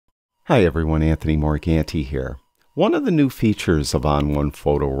Hi everyone, Anthony Morganti here. One of the new features of On1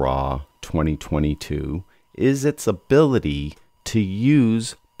 Photo Raw 2022 is its ability to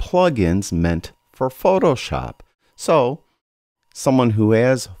use plugins meant for Photoshop. So, someone who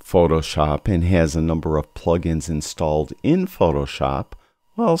has Photoshop and has a number of plugins installed in Photoshop,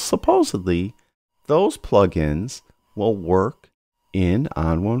 well, supposedly those plugins will work in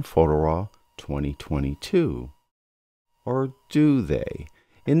On1 Photo Raw 2022. Or do they?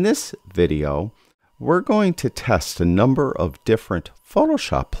 In this video, we're going to test a number of different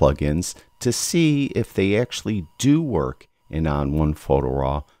Photoshop plugins to see if they actually do work in On1 Photo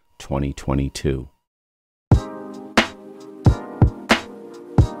Raw 2022.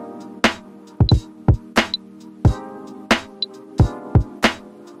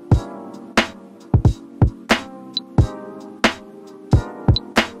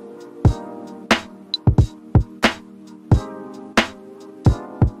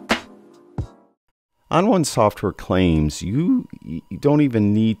 On1 Software claims you don't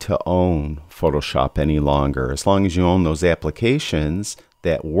even need to own Photoshop any longer. As long as you own those applications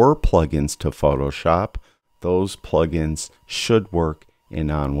that were plugins to Photoshop, those plugins should work in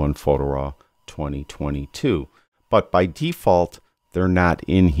On1 Photo Raw 2022. But by default, they're not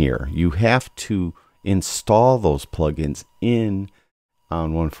in here. You have to install those plugins in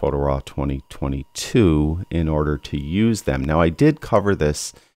On1 Photo Raw 2022 in order to use them. Now, I did cover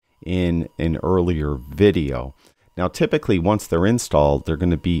this in an earlier video. Now typically once they're installed, they're going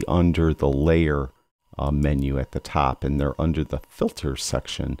to be under the layer menu at the top, and they're under the filter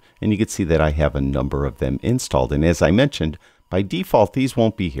section, and you can see that I have a number of them installed. And as I mentioned, by default these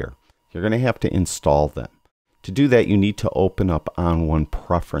won't be here. You're going to have to install them. To do that, you need to open up On1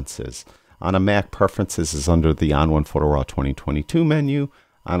 Preferences. On a Mac, Preferences is under the On1 Photo Raw 2022 menu.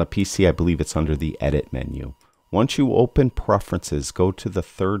 On a PC, I believe it's under the Edit menu. Once you open Preferences, go to the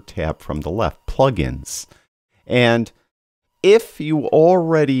third tab from the left, Plugins. And if you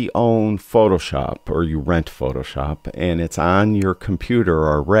already own Photoshop or you rent Photoshop and it's on your computer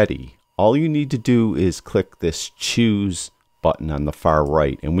already, all you need to do is click this Choose button on the far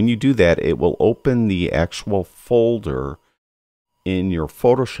right. And when you do that, it will open the actual folder in your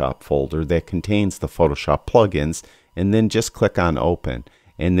Photoshop folder that contains the Photoshop plugins, and then just click on Open.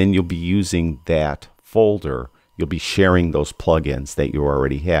 And then you'll be using that folder. You'll be sharing those plugins that you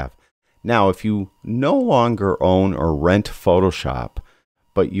already have. Now, if you no longer own or rent Photoshop,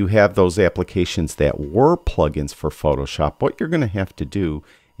 but you have those applications that were plugins for Photoshop, what you're going to have to do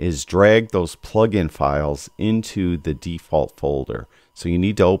is drag those plugin files into the default folder. So you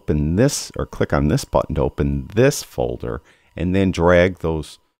need to open this, or click on this button to open this folder, and then drag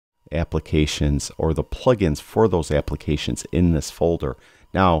those applications or the plugins for those applications in this folder.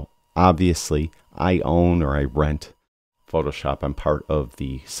 Now, obviously, I own or I rent Photoshop. I'm part of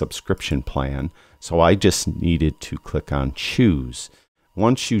the subscription plan, so I just needed to click on Choose.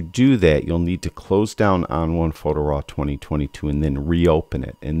 Once you do that, you'll need to close down On1 Photo Raw 2022 and then reopen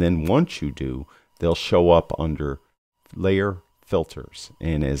it. And then once you do, they'll show up under Layer Filters.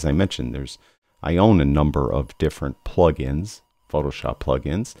 And as I mentioned, I own a number of different plugins, Photoshop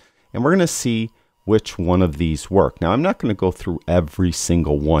plugins, and we're going to see which one of these work. Now, I'm not going to go through every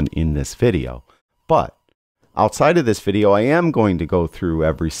single one in this video, but outside of this video, I am going to go through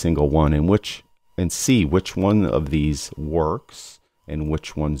every single one and see which one of these works and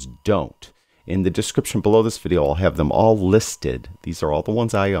which ones don't. In the description below this video, I'll have them all listed. These are all the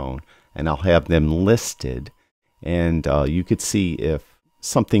ones I own, and I'll have them listed. And you could see if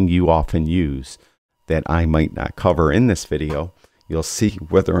something you often use that I might not cover in this video, you'll see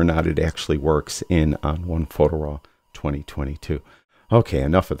whether or not it actually works in On1 Photo Raw 2022. Okay,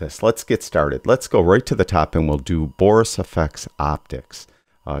 enough of this. Let's get started. Let's go right to the top and we'll do Boris Fx Optics.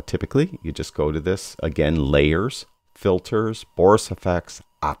 Typically, you just go to this, again, Layers, Filters, Boris Fx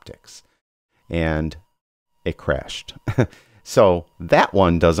Optics. And it crashed. So that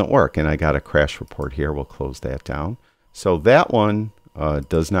one doesn't work, and I got a crash report here. We'll close that down. So that one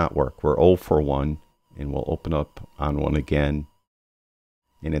does not work. We're 0 for 1, and we'll open up On1 again.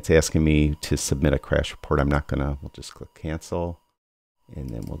 And it's asking me to submit a crash report. I'm not gonna, we'll just click Cancel. And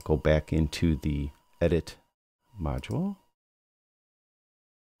then we'll go back into the Edit module.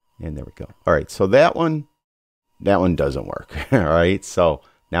 And there we go. All right, so that one doesn't work. All right, so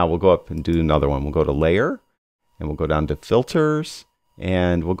now we'll go up and do another one. We'll go to Layer, and we'll go down to Filters,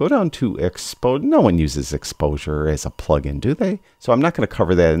 and we'll go down to Exposure. No one uses Exposure as a plugin, do they? So I'm not going to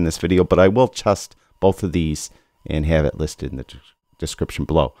cover that in this video, but I will test both of these and have it listed in the description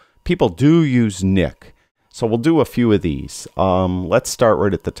below. People do use Nik. So we'll do a few of these. Let's start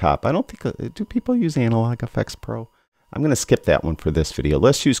right at the top. I don't think, do people use Analog Efex Pro? I'm going to skip that one for this video.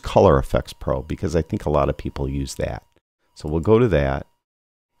 Let's use Color Efex Pro because I think a lot of people use that. So we'll go to that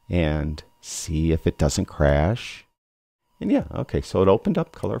and see if it doesn't crash. And yeah, okay, so it opened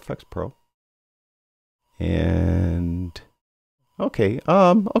up Color Efex Pro. And okay,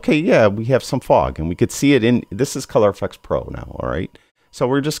 yeah, we have some fog and we could see it in, this is Color Efex Pro now, all right? So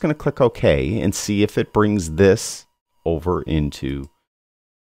we're just going to click OK and see if it brings this over into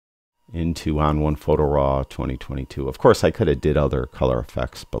On1 Photo Raw 2022. Of course, I could have did other color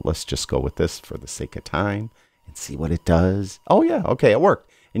effects, but let's just go with this for the sake of time and see what it does. Oh yeah, okay, it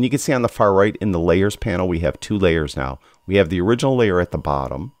worked. And you can see on the far right in the layers panel, we have two layers now. We have the original layer at the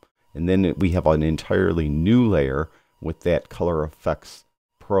bottom, and then we have an entirely new layer with that Color Efex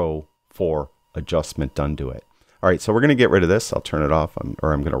Pro 4 adjustment done to it. All right, so we're going to get rid of this. I'll turn it off,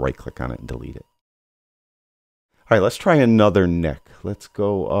 or I'm going to right click on it and delete it. All right, let's try another Nik. Let's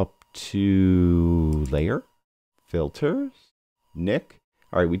go up to Layer, Filters, Nik.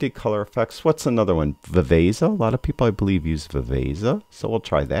 All right, we did Color Efex. What's another one? Viveza. A lot of people, I believe, use Viveza, so we'll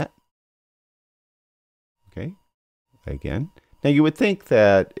try that. Okay, again. Now, you would think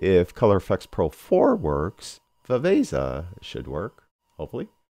that if Color Efex Pro 4 works, Viveza should work, hopefully.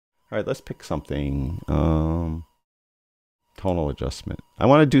 All right, let's pick something. Tonal adjustment. I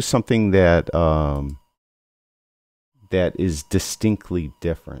want to do something that that is distinctly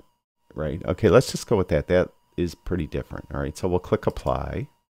different, right? Okay, let's just go with that. That is pretty different. All right, so we'll click Apply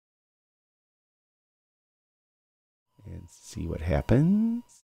and see what happens.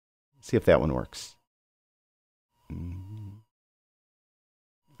 See if that one works. I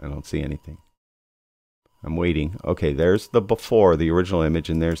don't see anything. I'm waiting. Okay, there's the before, the original image,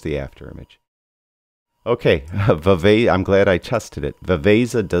 and there's the after image. Okay, I'm glad I tested it.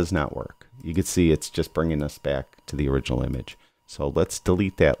 Viveza does not work. You can see it's just bringing us back to the original image. So let's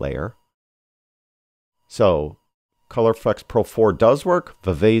delete that layer. So Color Efex Pro 4 does work.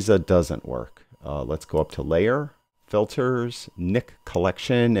 Viveza doesn't work. Let's go up to Layer, Filters, Nik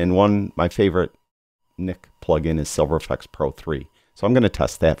Collection, and my favorite Nik plugin is Silver Efex Pro 3. So I'm going to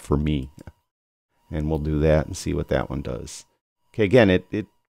test that for me. And we'll do that and see what that one does. Okay, again,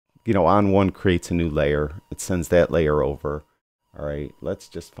 you know, On1 creates a new layer. It sends that layer over. All right, let's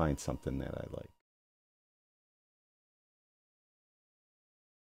just find something that I like.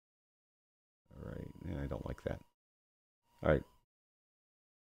 All right, yeah, I don't like that. All right.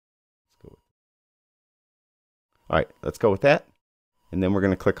 Let's go with All right, let's go with that. And then we're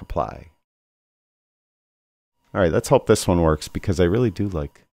going to click Apply. All right, let's hope this one works because I really do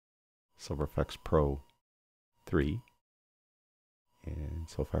like Silver Efex Pro 3. And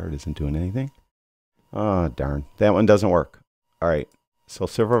so far it isn't doing anything. Oh, darn. That one doesn't work. All right, so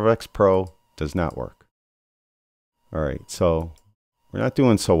Silver Efex Pro does not work. All right, so we're not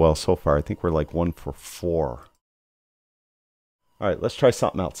doing so well so far. I think we're like 1 for 4. All right, let's try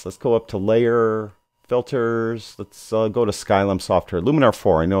something else. Let's go up to Layer, Filters. Let's go to Skylum Software. Luminar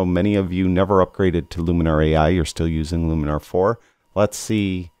 4. I know many of you never upgraded to Luminar AI. You're still using Luminar 4. Let's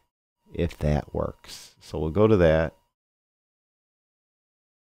see if that works. So we'll go to that.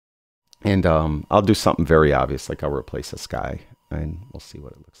 And I'll do something very obvious, like I'll replace a sky. And we'll see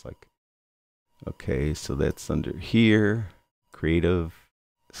what it looks like. Okay, so that's under here. Creative,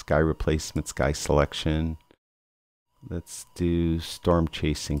 sky replacement, sky selection. Let's do storm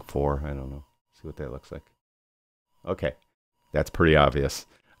chasing 4. I don't know. See what that looks like. Okay, that's pretty obvious.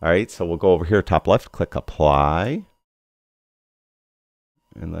 All right, so we'll go over here, top left, click Apply.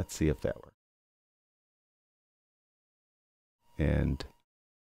 And let's see if that works. And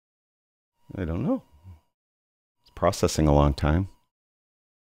I don't know. It's processing a long time.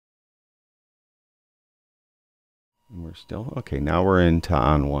 And we're still, okay, now we're into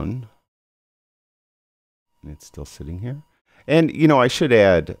On1. And it's still sitting here. And, you know, I should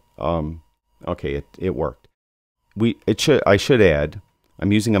add, okay, it worked. I should add,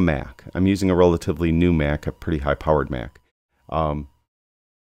 I'm using a Mac. I'm using a relatively new Mac, a pretty high-powered Mac. Some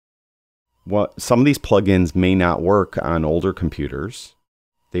of these plugins may not work on older computers.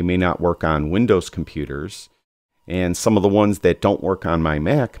 They may not work on Windows computers. And some of the ones that don't work on my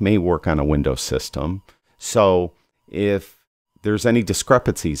Mac may work on a Windows system. So if there's any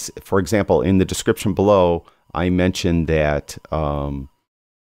discrepancies, for example, in the description below, I mentioned that Silver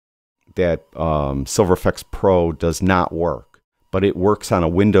Efex Pro does not work, but it works on a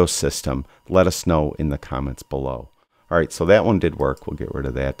Windows system. Let us know in the comments below. All right, so that one did work. We'll get rid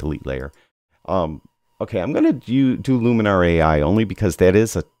of that, delete layer. Okay, I'm going to do Luminar AI only because that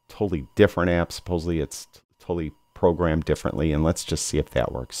is a totally different app. Supposedly it's totally programmed differently, and let's just see if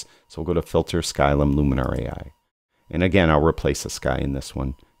that works. So we'll go to Filter, Skylum, Luminar AI. And again, I'll replace a sky in this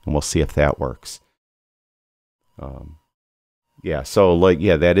one, and we'll see if that works. Yeah, so like,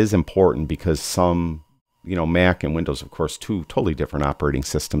 yeah, that is important because some, you know, Mac and Windows, of course, two totally different operating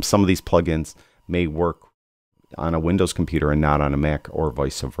systems. Some of these plugins may work on a Windows computer and not on a Mac, or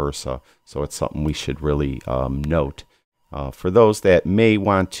vice versa. So it's something we should really note. For those that may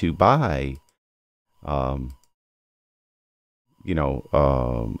want to buy, you know,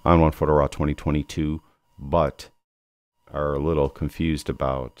 On1 Photo Raw 2022, but are a little confused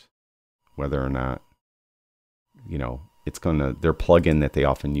about whether or not, you know, it's gonna, their plugin that they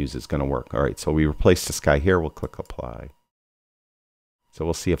often use is gonna work. All right, so we replaced the sky here. We'll click apply. So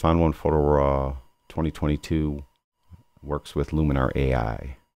we'll see if On1 Photo Raw 2022 works with Luminar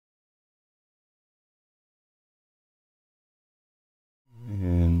AI.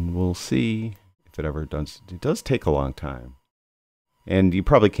 And we'll see if it ever does. It does take a long time. And you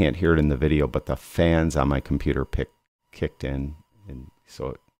probably can't hear it in the video, but the fans on my computer kicked in. And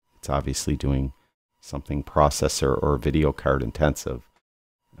so it's obviously doing something processor or video card intensive.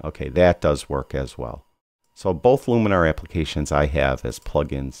 Okay, that does work as well. So both Luminar applications I have as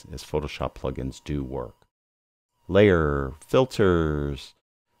plugins, as Photoshop plugins, do work. Layer, filters.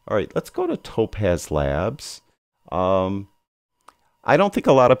 All right, let's go to Topaz Labs. I don't think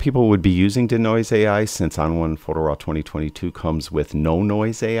a lot of people would be using DeNoise AI since On1 Photo Raw 2022 comes with no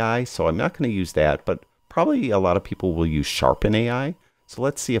noise AI. So I'm not going to use that, but probably a lot of people will use Sharpen AI. So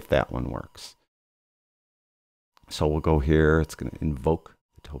let's see if that one works. So we'll go here. It's going to invoke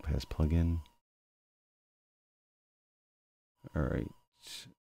the Topaz plugin. All right.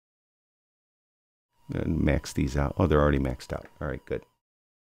 And max these out. Oh, they're already maxed out. All right, good.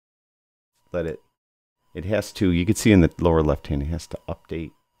 Let it. It has to, you can see in the lower left hand, it has to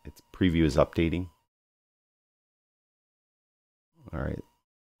update. Its preview is updating. All right.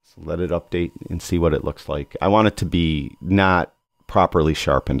 So let it update and see what it looks like. I want it to be not properly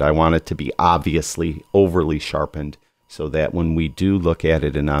sharpened. I want it to be obviously overly sharpened so that when we do look at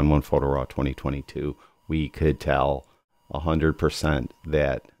it in On1 Photo Raw 2022, we could tell 100%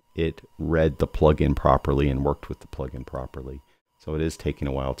 that it read the plugin properly and worked with the plugin properly. So it is taking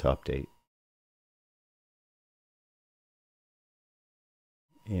a while to update.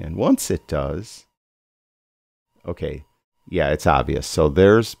 And once it does, okay, yeah, it's obvious. So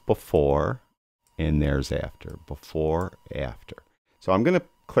there's before and there's after. Before, after. So I'm going to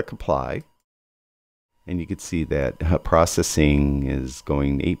click apply. And you can see that processing is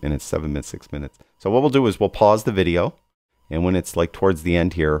going 8 minutes, 7 minutes, 6 minutes. So what we'll do is we'll pause the video. And when it's like towards the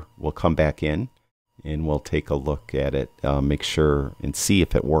end here, we'll come back in and we'll take a look at it, make sure and see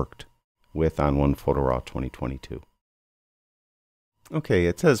if it worked with On1 Photo Raw 2022. Okay,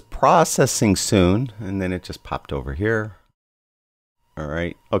 it says processing soon, and then it just popped over here. All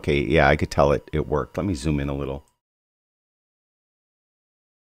right. Okay, yeah, I could tell it worked. Let me zoom in a little.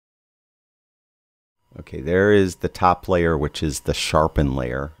 Okay, there is the top layer, which is the sharpen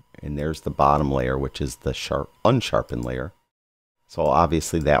layer, and there's the bottom layer, which is the unsharpened layer. So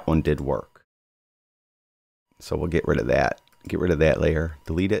obviously that one did work. So we'll get rid of that. Get rid of that layer.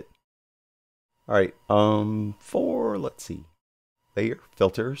 Delete it. All right. Let's see. Layer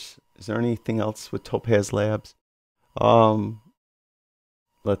filters. Is there anything else with Topaz Labs?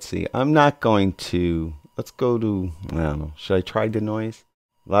 Let's see. I'm not going to. Let's go to. I don't know. Should I try DeNoise?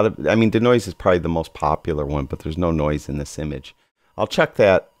 I mean, DeNoise is probably the most popular one, but there's no noise in this image. I'll check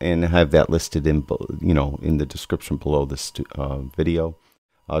that and have that listed in, you know, in the description below this video.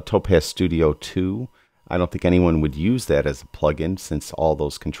 Topaz Studio 2. I don't think anyone would use that as a plugin since all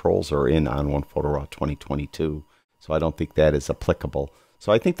those controls are in On1 Photo Raw 2022. So I don't think that is applicable.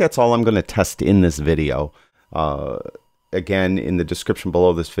 So I think that's all I'm going to test in this video. Again, in the description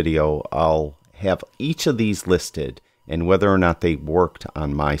below this video, I'll have each of these listed and whether or not they worked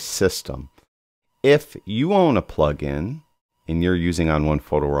on my system. If you own a plugin and you're using On1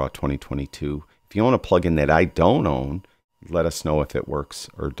 Photo Raw 2022, if you own a plugin that I don't own, let us know if it works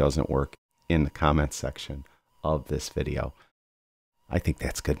or doesn't work in the comments section of this video. I think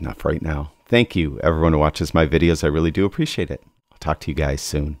that's good enough right now. Thank you, everyone who watches my videos. I really do appreciate it. I'll talk to you guys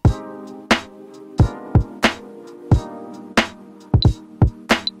soon.